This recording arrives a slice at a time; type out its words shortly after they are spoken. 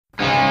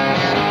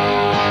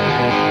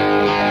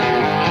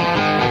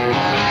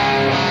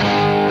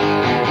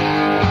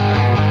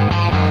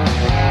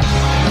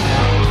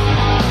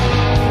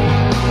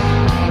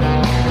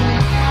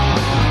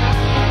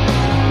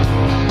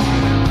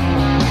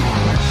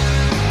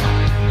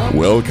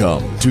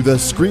Welcome to the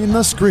Screen the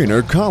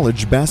Screener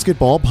College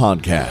Basketball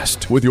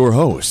Podcast with your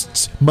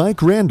hosts,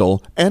 Mike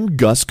Randle and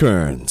Gus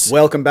Kearns.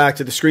 Welcome back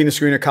to the Screen the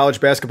Screener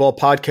College Basketball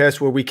Podcast,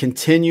 where we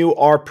continue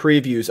our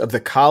previews of the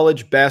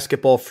college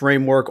basketball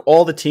framework,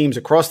 all the teams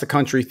across the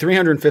country,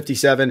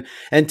 357.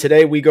 And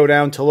today we go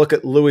down to look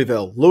at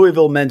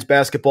Louisville men's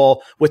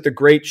basketball with the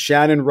great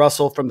Shannon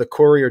Russell from the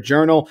Courier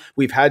Journal.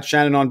 We've had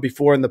Shannon on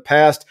before in the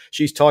past.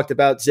 She's talked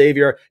about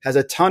Xavier, has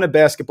a ton of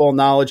basketball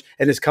knowledge,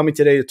 and is coming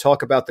today to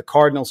talk about the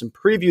Cardinals and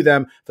preview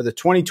them for the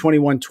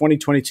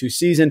 2021-2022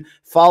 season.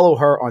 Follow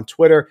her on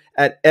Twitter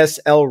at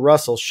SL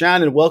Russell.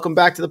 Shannon, welcome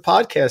back to the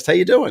podcast. How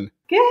you doing?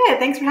 Good.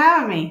 Thanks for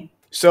having me.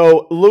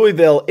 So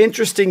Louisville,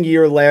 interesting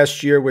year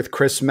last year with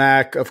Chris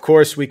Mack. Of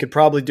course, we could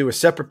probably do a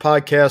separate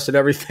podcast and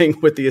everything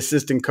with the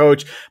assistant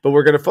coach, but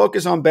we're going to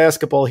focus on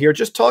basketball here.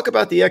 Just talk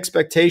about the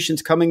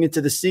expectations coming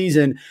into the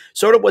season,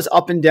 sort of what's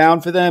up and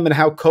down for them and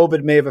how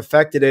COVID may have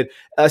affected it.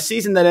 A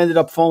season that ended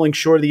up falling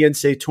short of the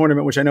NCAA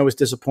tournament, which I know was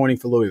disappointing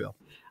for Louisville.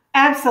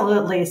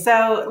 Absolutely.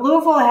 So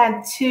Louisville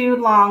had 2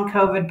 long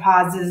COVID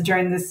pauses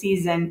during the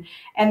season,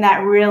 and that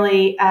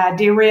really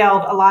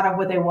derailed a lot of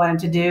what they wanted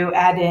to do,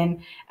 add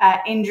in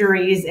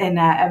injuries and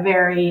a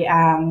very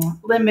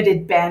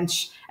limited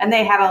bench. And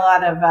they had a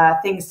lot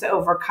of things to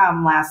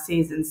overcome last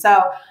season.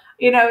 So,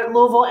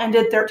 Louisville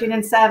ended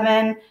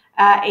 13-7,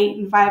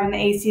 8-5 in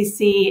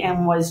the ACC,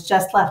 and was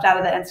just left out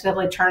of the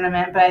NCAA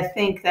tournament. But I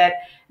think that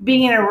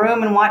being in a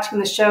room and watching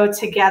the show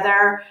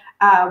together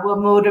will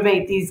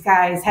motivate these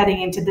guys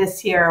heading into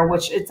this year,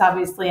 which it's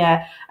obviously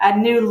a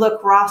new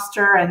look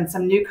roster and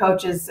some new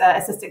coaches,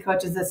 assistant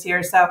coaches this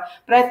year.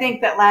 But I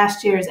think that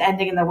last year's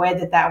ending and the way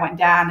that went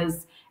down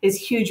is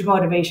huge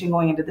motivation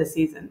going into this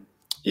season.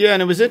 Yeah,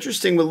 and it was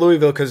interesting with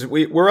Louisville because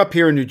we're up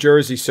here in New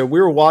Jersey, so we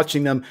were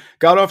watching them,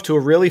 got off to a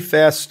really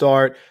fast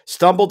start,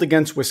 stumbled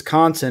against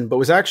Wisconsin, but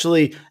was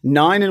actually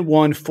 9-1,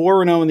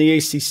 4-0 in the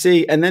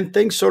ACC, and then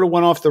things sort of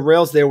went off the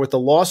rails there with the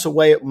loss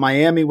away at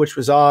Miami, which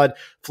was odd.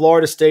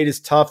 Florida State is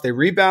tough. They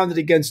rebounded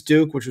against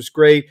Duke, which was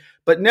great,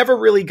 but never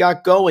really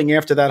got going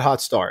after that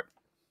hot start.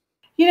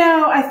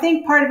 I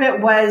think part of it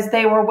was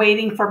they were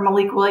waiting for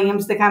Malik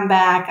Williams to come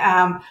back,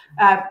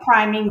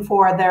 priming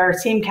for their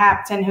team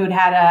captain who'd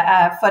had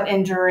a foot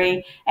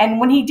injury. And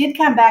when he did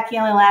come back, he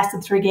only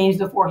lasted 3 games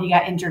before he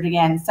got injured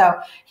again. So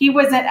he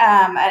wasn't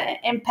an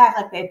impact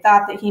like they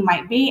thought that he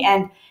might be.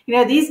 And,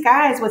 these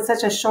guys with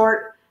such a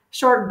short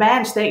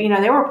bench, they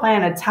were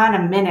playing a ton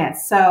of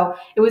minutes. So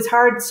it was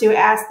hard to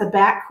ask the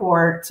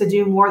backcourt to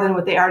do more than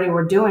what they already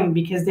were doing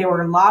because they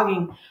were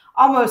logging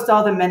almost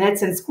all the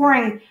minutes and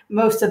scoring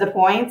most of the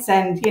points,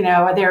 and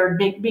they're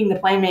being the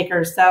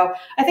playmakers. So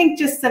I think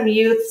just some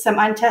youth, some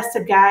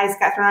untested guys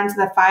got thrown into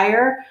the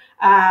fire,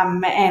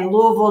 and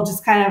Louisville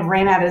just kind of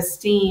ran out of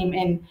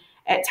steam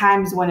at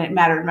times when it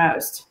mattered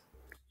most.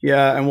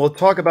 Yeah, and we'll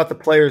talk about the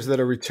players that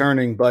are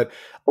returning, but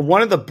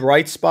one of the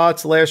bright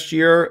spots last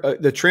year,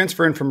 the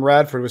transfer in from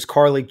Radford, was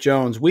Carlik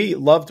Jones. We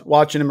loved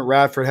watching him at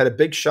Radford, had a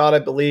big shot, I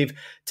believe,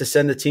 to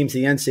send the team to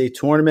the NCAA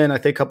tournament, I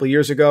think a couple of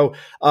years ago,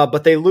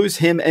 but they lose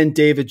him and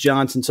David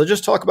Johnson. So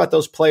just talk about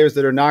those players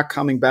that are not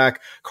coming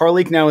back.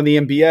 Carlik now in the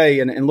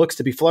NBA and looks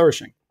to be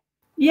flourishing.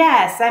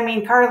 Yes, I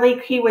mean,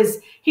 Carlik, he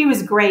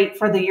was great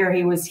for the year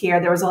he was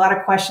here. There was a lot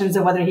of questions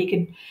of whether he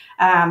could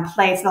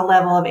play to the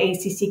level of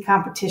ACC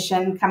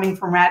competition coming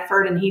from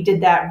Radford, and he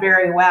did that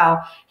very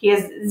well. He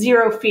has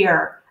zero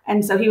fear,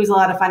 and so he was a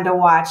lot of fun to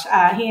watch.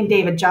 He and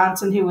David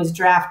Johnson, who was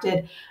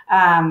drafted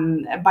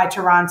by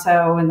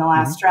Toronto in the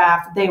last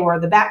draft, they were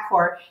the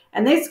backcourt,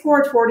 and they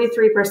scored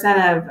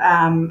 43%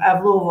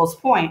 of Louisville's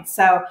points.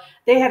 So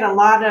they had a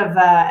lot of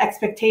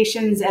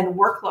expectations and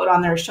workload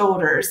on their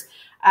shoulders.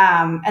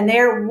 And they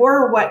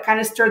were what kind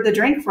of stirred the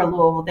drink for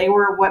Louisville. They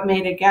were what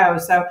made it go.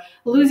 So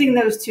losing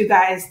those 2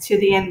 guys to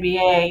the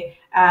NBA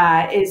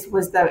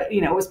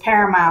was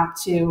paramount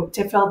to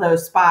fill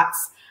those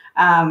spots.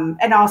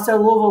 And also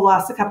Louisville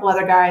lost a couple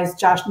other guys.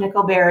 Josh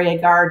Nickelberry, a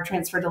guard,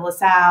 transferred to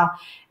LaSalle,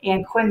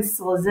 and Quinn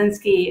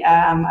Slazinski,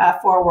 a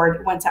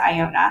forward, went to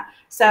Iona.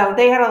 So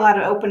they had a lot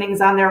of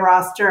openings on their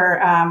roster,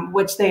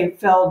 which they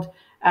filled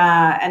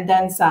and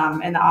then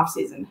some in the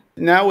offseason.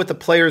 Now with the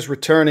players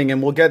returning,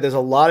 and there's a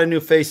lot of new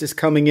faces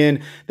coming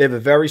in. They have a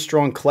very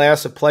strong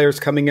class of players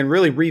coming in,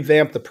 really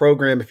revamped the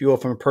program, if you will,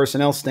 from a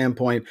personnel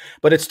standpoint.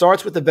 But it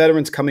starts with the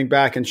veterans coming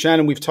back. And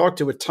Shannon, we've talked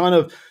to a ton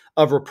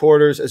of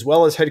reporters as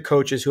well as head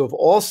coaches who have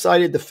all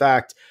cited the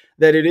fact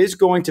that it is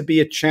going to be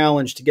a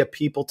challenge to get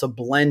people to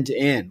blend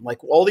in.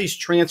 Like all these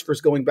transfers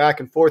going back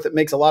and forth, it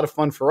makes a lot of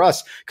fun for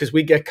us because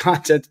we get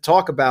content to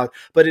talk about,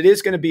 but it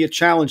is going to be a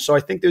challenge. So I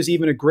think there's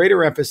even a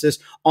greater emphasis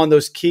on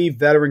those key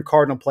veteran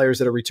Cardinal players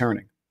that are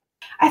returning.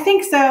 I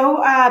think so,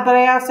 but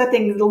I also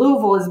think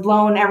Louisville has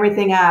blown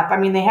everything up. I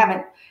mean, they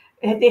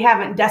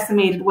haven't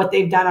decimated what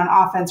they've done on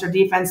offense or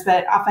defense,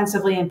 but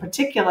offensively in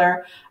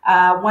particular,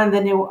 one of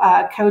the new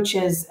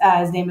coaches,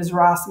 his name is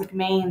Ross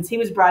McMains. He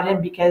was brought in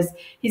because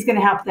he's going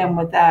to help them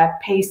with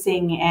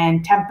pacing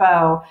and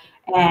tempo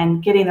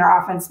and getting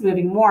their offense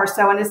moving more.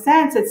 So in a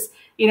sense, it's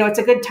it's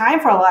a good time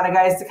for a lot of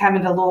guys to come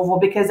into Louisville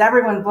because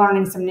everyone's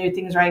learning some new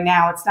things right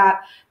now. It's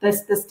not the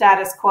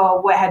status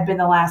quo what had been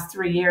the last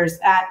 3 years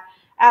at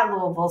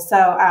Louisville.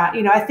 So,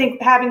 I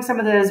think having some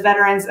of those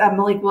veterans,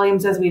 Malik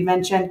Williams, as we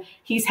mentioned,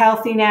 he's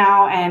healthy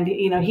now, and,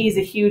 he's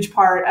a huge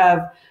part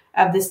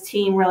of this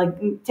team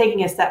really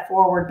taking a step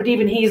forward. But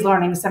even he's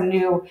learning some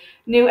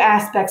new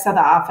aspects of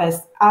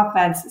the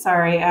offense,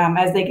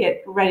 as they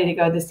get ready to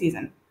go this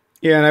season.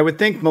 Yeah, and I would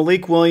think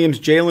Malik Williams,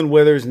 Jaylen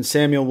Withers, and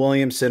Samuel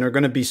Williamson are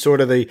going to be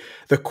sort of the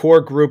core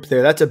group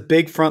there. That's a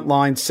big front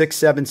line,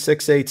 6'7",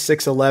 6'8",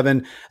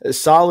 6'11",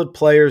 solid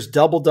players,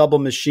 double-double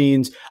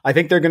machines. I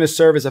think they're going to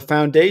serve as a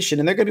foundation,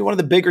 and they're going to be one of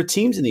the bigger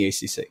teams in the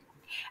ACC.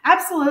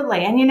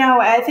 Absolutely. And,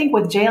 I think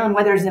with Jaylen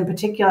Withers in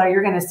particular,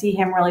 you're going to see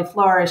him really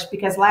flourish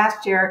because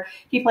last year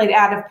he played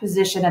out of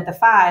position at the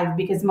 5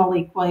 because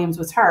Malik Williams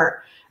was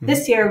hurt. Mm-hmm.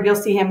 This year you'll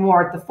see him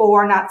more at the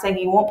 4, not saying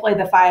he won't play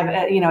the 5,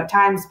 at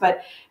times,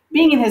 but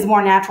being in his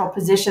more natural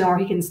position where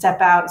he can step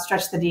out,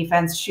 stretch the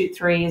defense, shoot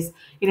threes,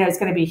 it's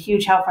going to be a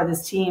huge help for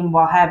this team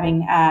while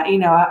having,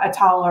 a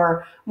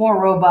taller, more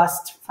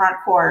robust front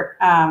court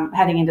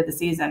heading into the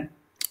season.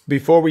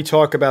 Before we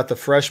talk about the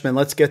freshmen,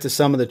 let's get to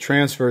some of the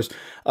transfers.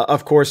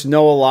 Of course,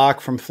 Noah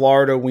Locke from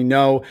Florida, we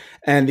know.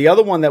 And the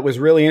other one that was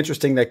really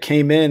interesting that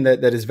came in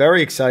that is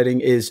very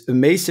exciting is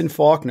Mason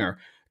Falkner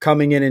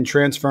coming in and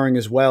transferring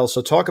as well.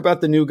 So talk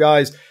about the new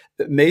guys.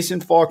 Mason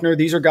Falkner,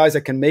 these are guys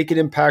that can make an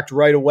impact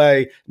right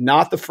away,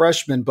 not the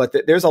freshmen, but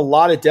there's a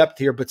lot of depth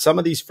here. But some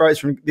of these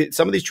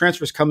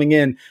transfers coming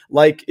in,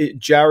 like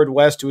Jared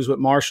West, who was with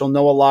Marshall,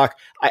 Noah Locke,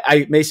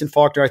 Mason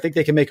Falkner, I think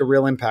they can make a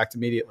real impact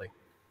immediately.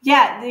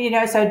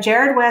 Yeah, so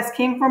Jared West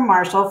came from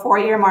Marshall,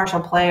 4-year Marshall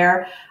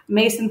player.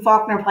 Mason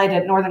Falkner played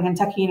at Northern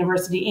Kentucky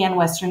University and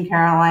Western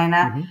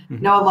Carolina. Mm-hmm.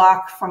 Noah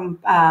Locke from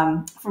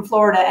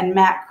Florida, and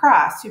Matt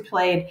Cross, who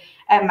played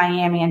at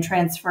Miami and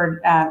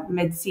transferred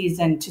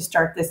mid-season to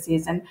start this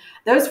season.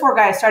 Those 4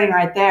 guys starting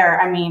right there.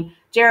 I mean,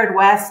 Jared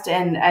West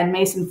and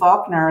Mason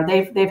Falkner,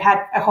 they've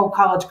had a whole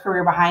college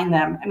career behind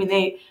them. I mean,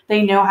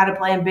 they know how to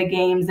play in big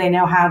games. They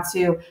know how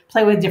to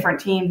play with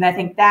different teams. And I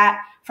think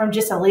that from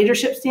just a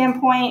leadership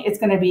standpoint, it's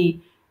going to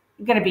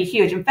be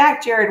huge. In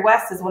fact, Jared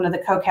West is one of the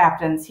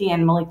co-captains. He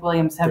and Malik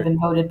Williams have been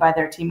voted by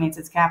their teammates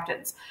as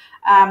captains.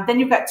 Then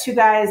you've got 2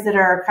 guys that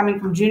are coming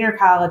from junior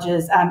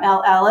colleges,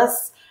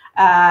 Ellis,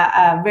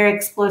 a very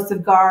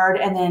explosive guard,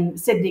 and then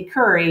Sidney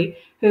Curry,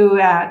 who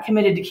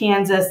committed to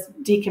Kansas,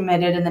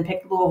 decommitted, and then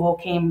picked Louisville,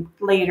 came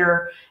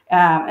later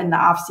in the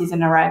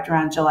offseason, arrived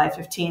around July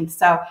 15th.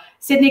 So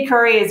Sidney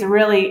Curry is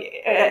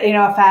really,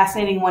 a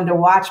fascinating one to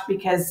watch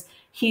because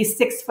he's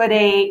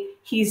 6'8".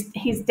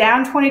 He's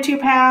down 22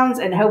 pounds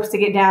and hopes to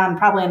get down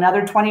probably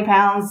another 20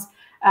 pounds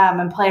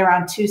and play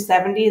around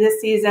 270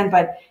 this season.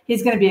 But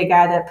he's going to be a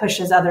guy that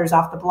pushes others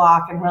off the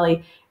block and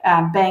really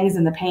bangs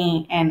in the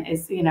paint, and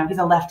is, he's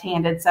a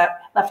left-handed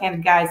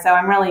guy. So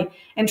I'm really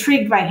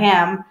intrigued by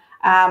him.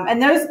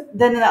 And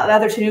then the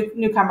other 2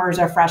 newcomers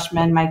are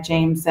freshmen, Mike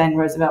James and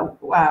Roosevelt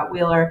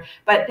Wheeler.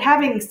 But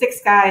having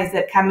 6 guys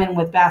that come in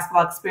with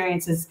basketball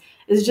experience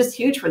is just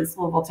huge for this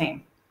Louisville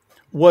team.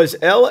 Was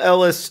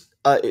Ellis,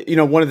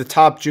 one of the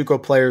top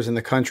JUCO players in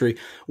the country,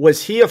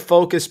 was he a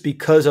focus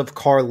because of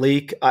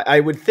Carlik? I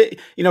would think,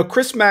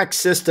 Chris Mack's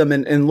system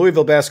and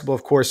Louisville basketball,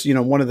 of course,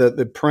 one of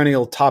the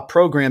perennial top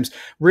programs,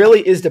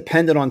 really is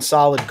dependent on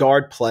solid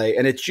guard play.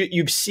 And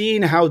you've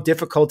seen how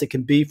difficult it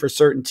can be for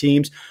certain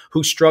teams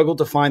who struggle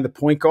to find the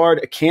point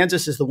guard.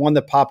 Kansas is the one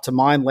that popped to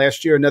mind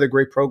last year, another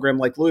great program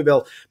like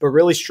Louisville, but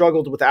really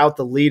struggled without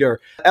the leader.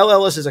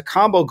 Ellis is a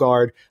combo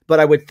guard,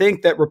 but I would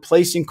think that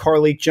replacing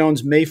Carlik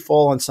Jones may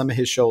fall on some of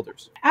his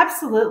shoulders.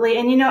 Absolutely.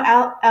 And,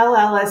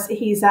 Ellis,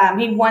 he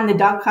won the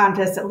dunk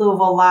contest at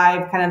Louisville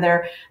Live, kind of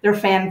their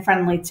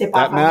fan-friendly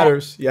tip-off. That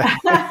matters. Yeah,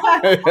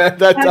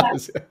 that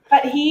does.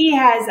 But he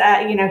has,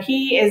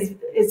 he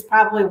is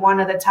probably one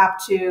of the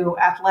top 2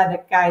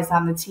 athletic guys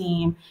on the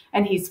team,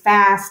 and he's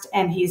fast,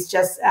 and he's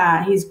just,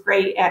 he's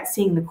great at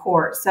seeing the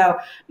court. So,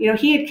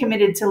 he had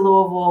committed to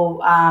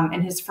Louisville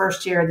in his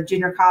first year at the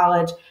junior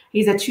college.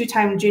 He's a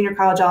 2-time junior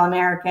college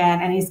All-American,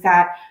 and he's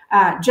got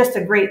just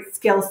a great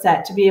skill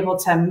set to be able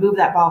to move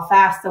that ball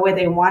fast the way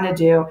they want to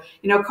do.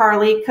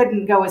 Carlik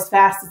couldn't go as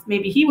fast as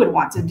maybe he would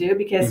want to do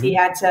because he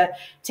had to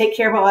take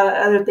care of a lot of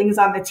other things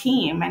on the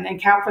team and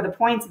count for the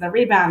points and the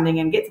rebounding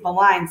and get to the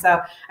line.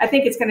 So I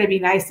think it's going to be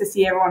nice to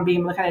see everyone be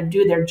able to kind of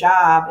do their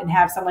job and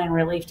have someone in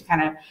relief to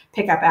kind of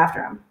pick up after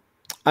them.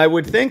 I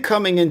would think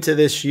coming into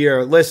this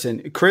year,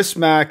 listen, Chris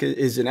Mack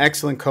is an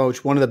excellent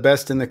coach, one of the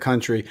best in the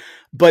country,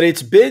 but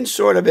it's been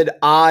sort of an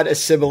odd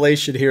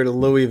assimilation here to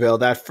Louisville.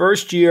 That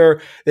first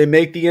year, they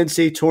make the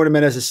NCAA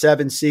tournament as a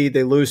 7 seed.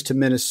 They lose to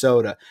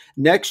Minnesota.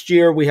 Next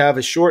year, we have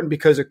a shortened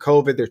because of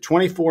COVID. They're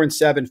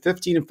 24-7,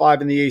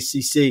 15-5 in the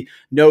ACC,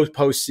 no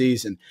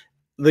postseason.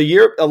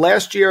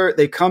 Last year,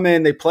 they come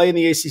in, they play in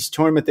the ACC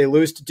tournament, they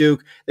lose to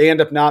Duke, they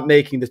end up not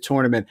making the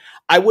tournament.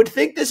 I would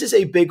think this is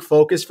a big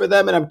focus for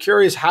them, and I'm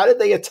curious, how did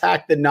they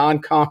attack the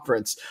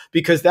non-conference?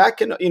 Because that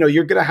can,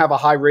 you're going to have a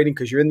high rating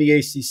because you're in the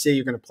ACC,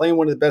 you're going to play in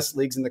one of the best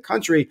leagues in the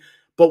country,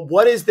 But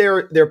what is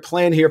their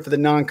plan here for the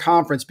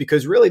non-conference?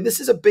 Because really, this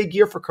is a big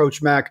year for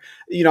Coach Mack.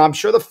 I'm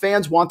sure the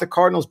fans want the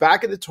Cardinals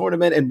back in the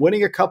tournament and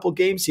winning a couple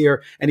games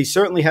here, and he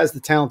certainly has the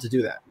talent to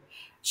do that.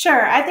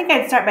 Sure. I think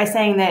I'd start by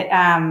saying that,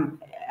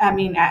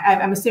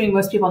 I'm assuming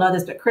most people know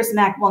this, but Chris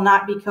Mack will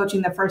not be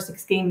coaching the first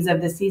 6 games of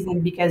the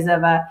season because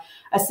of a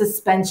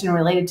suspension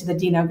related to the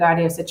Dino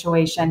Gaudio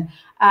situation.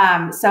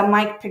 So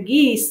Mike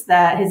Pegues,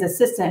 his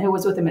assistant who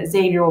was with him at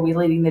Xavier, will be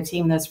leading the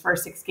team in those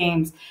first 6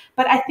 games.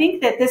 But I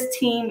think that this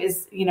team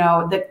is,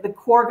 the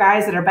core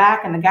guys that are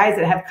back and the guys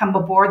that have come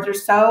aboard, they're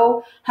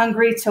so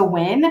hungry to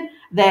win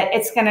that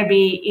it's going to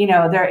be,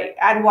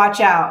 I'd watch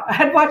out.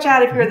 I'd watch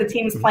out if you're the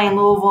teams playing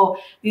Louisville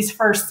these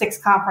first 6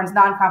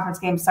 non-conference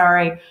games,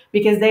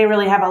 because they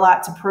really have a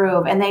lot to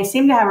prove. And they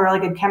seem to have a really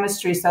good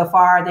chemistry so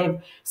far. They've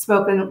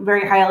spoken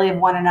very highly of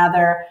one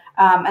another.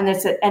 And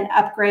there's an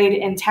upgrade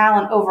in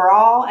talent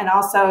overall and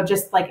also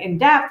just like in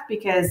depth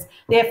because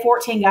they have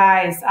 14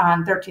 guys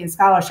on 13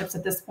 scholarships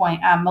at this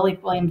point.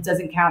 Malik Williams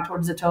doesn't count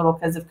towards the total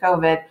because of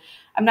COVID.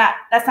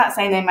 That's not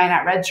saying they might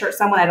not redshirt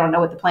someone. I don't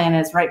know what the plan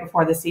is right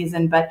before the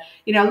season, but,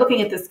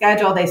 looking at the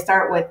schedule, they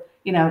start with,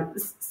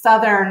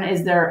 Southern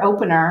is their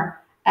opener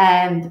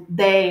and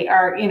they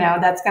are,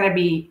 that's going to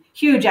be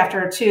huge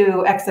after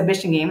 2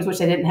 exhibition games, which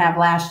they didn't have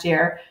last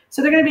year.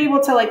 So they're going to be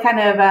able to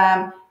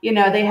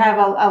they have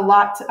a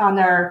lot on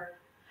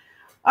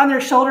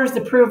their shoulders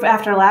to prove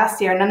after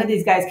last year. None of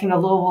these guys came to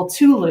Louisville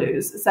to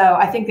lose. So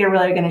I think they're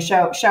really going to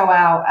show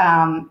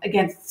out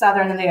against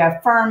Southern. Then they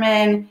have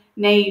Furman,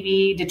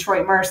 Navy,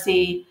 Detroit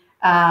Mercy,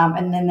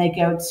 and then they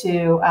go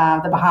to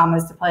the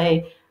Bahamas to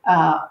play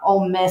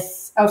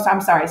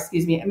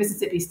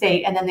Mississippi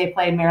State, and then they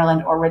play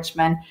Maryland or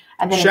Richmond.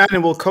 And then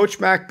Shannon, will Coach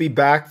Mack be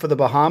back for the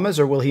Bahamas,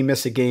 or will he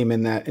miss a game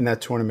in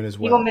that tournament as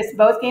well? He will miss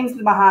both games in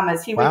the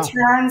Bahamas. He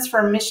returns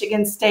from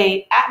Michigan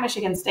State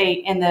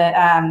in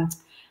the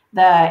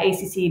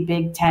ACC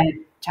Big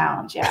Ten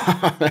Challenge.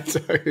 Yeah,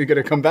 you're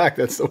going to come back.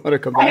 That's the one to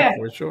come back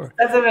for sure.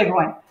 That's a big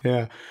one.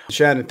 Yeah,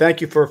 Shannon,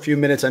 thank you for a few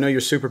minutes. I know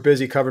you're super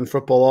busy covering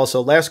football.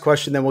 Also, last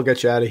question, then we'll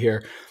get you out of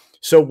here.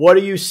 So what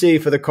do you see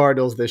for the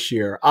Cardinals this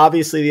year?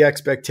 Obviously, the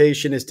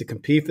expectation is to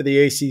compete for the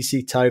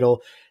ACC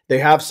title. They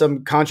have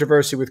some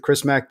controversy with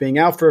Chris Mack being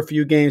out for a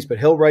few games, but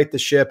he'll right the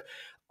ship.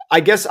 I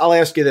guess I'll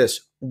ask you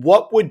this.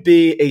 What would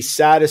be a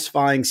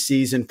satisfying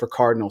season for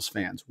Cardinals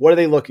fans? What are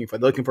they looking for?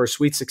 They're looking for a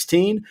Sweet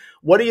 16?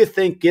 What do you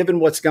think, given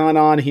what's gone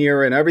on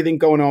here and everything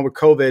going on with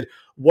COVID,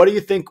 what do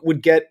you think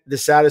would get the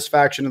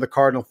satisfaction of the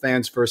Cardinal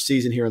fans for a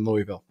season here in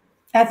Louisville?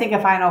 I think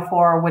a Final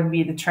Four would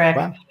be the trick.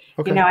 Wow.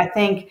 Okay. I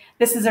think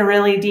this is a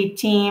really deep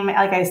team.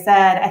 Like I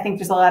said, I think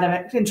there's a lot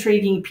of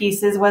intriguing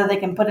pieces. Whether they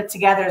can put it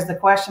together is the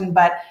question.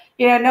 But,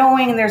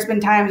 knowing there's been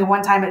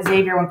one time at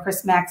Xavier when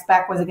Chris Mack's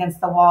back was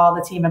against the wall,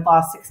 the team had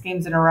lost 6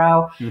 games in a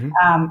row.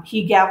 Mm-hmm.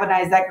 He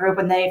galvanized that group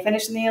and they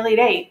finished in the Elite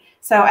 8.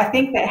 So I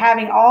think that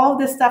having all of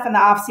this stuff in the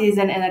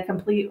offseason and a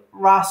complete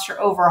roster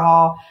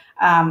overhaul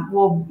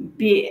will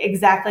be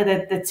exactly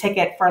the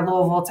ticket for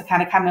Louisville to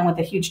kind of come in with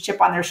a huge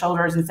chip on their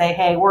shoulders and say,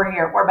 hey, we're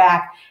here, we're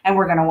back, and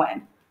we're going to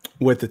win.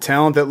 With the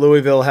talent that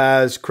Louisville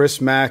has,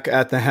 Chris Mack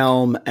at the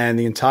helm, and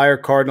the entire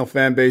Cardinal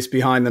fan base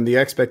behind them, the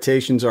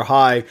expectations are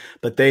high,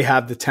 but they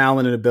have the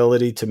talent and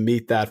ability to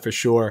meet that for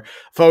sure.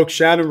 Folks,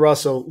 Shannon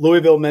Russell,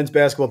 Louisville men's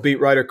basketball beat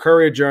writer,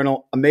 Courier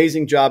Journal,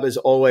 amazing job as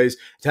always.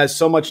 It has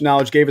so much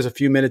knowledge, gave us a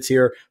few minutes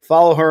here.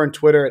 Follow her on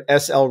Twitter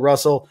at SL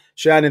Russell.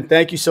 Shannon,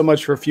 thank you so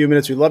much for a few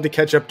minutes. We'd love to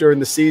catch up during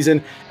the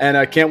season, and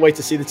I can't wait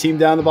to see the team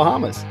down in the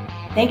Bahamas.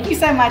 Thank you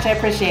so much. I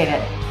appreciate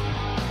it.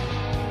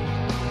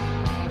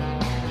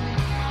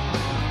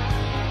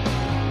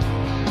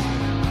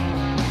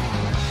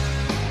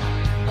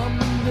 I'm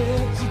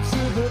addicted to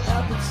the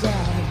appetite.